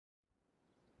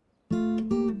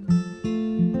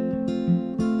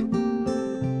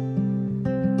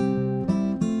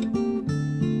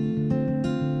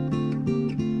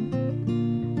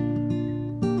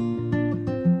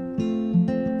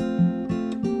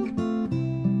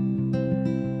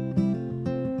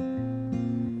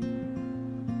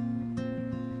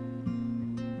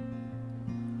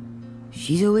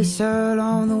She's a whistle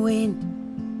on the wind,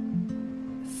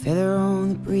 a feather on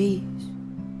the breeze,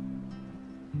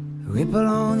 a ripple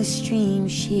on the stream.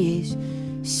 She is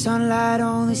sunlight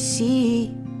on the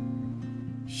sea.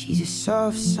 She's a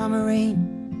soft summer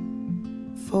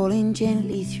rain falling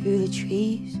gently through the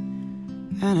trees,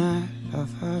 and I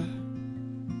love her.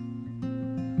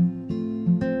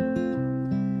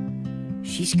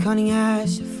 She's cunning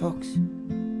as a fox,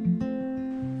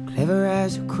 clever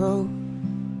as a crow,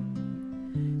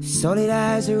 solid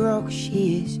as a rock.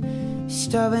 She is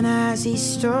stubborn as a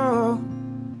stone.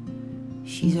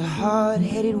 She's a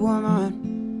hard-headed woman,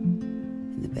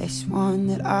 and the best one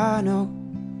that I know,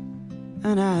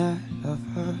 and I love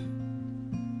her.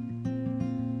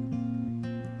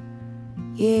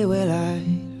 Yeah, well, I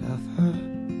love her.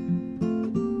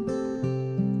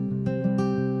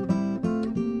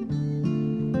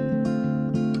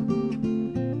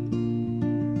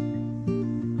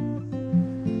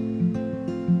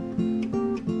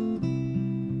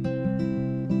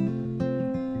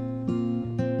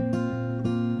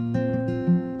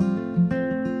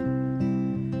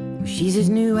 She's as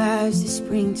new as the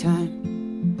springtime,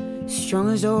 strong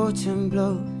as autumn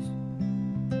blows,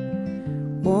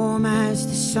 warm as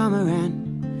the summer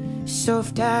and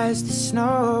soft as the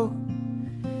snow.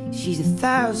 She's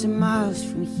 1,000 miles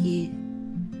from here,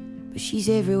 but she's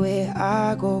everywhere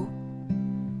I go,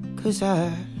 'cause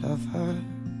I love her.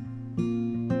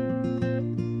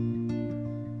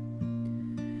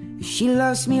 She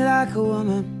loves me like a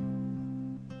woman,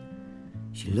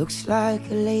 she looks like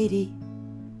a lady,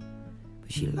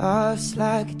 she laughs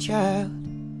like a child,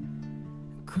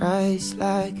 cries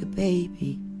like a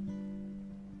baby.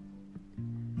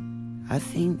 I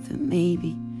think that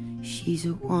maybe she's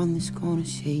the one that's gonna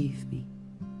save me.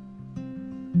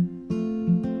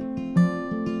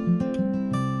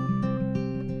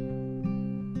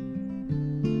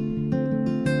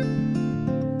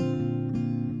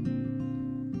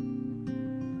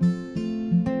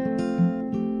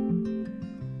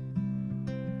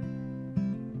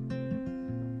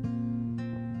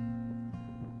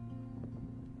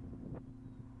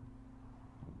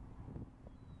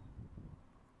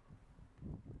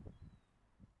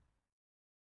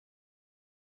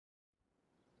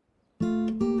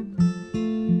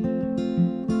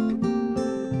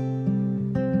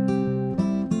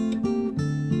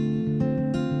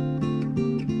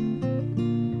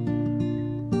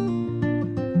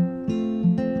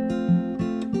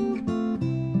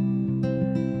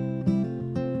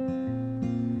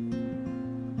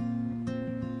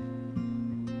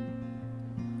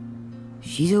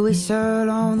 She's a whistle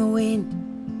on the wind,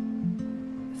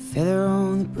 a feather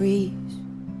on the breeze,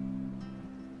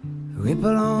 a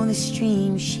ripple on the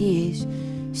stream. She is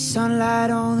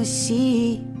sunlight on the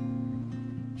sea.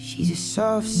 She's a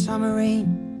soft summer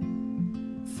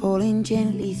rain falling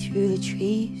gently through the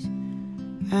trees,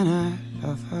 and I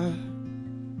love her.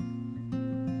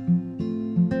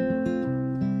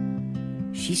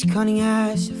 She's cunning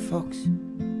as a fox,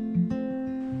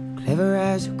 clever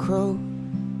as a crow,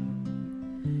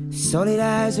 solid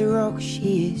as a rock.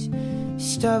 She is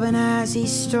stubborn as a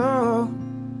stone.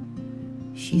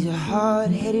 She's a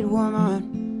hard-headed woman,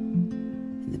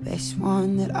 and the best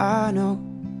one that I know,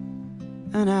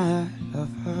 and I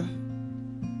love her.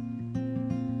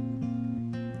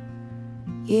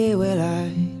 Yeah, well,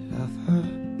 I love her.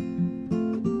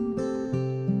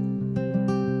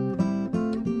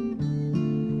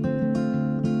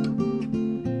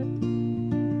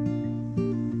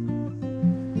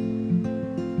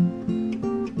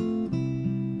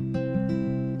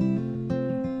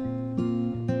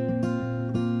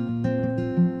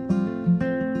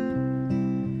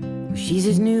 She's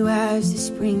as new as the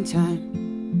springtime,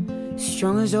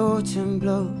 strong as autumn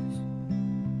blows,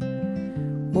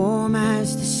 warm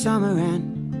as the summer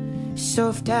and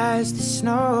soft as the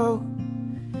snow.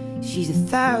 She's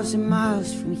 1,000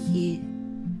 miles from here,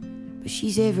 but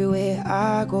she's everywhere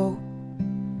I go,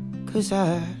 'cause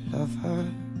I love her.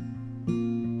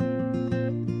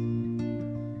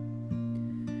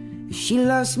 She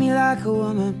loves me like a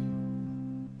woman,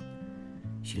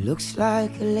 she looks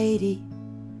like a lady,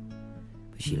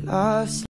 she laughs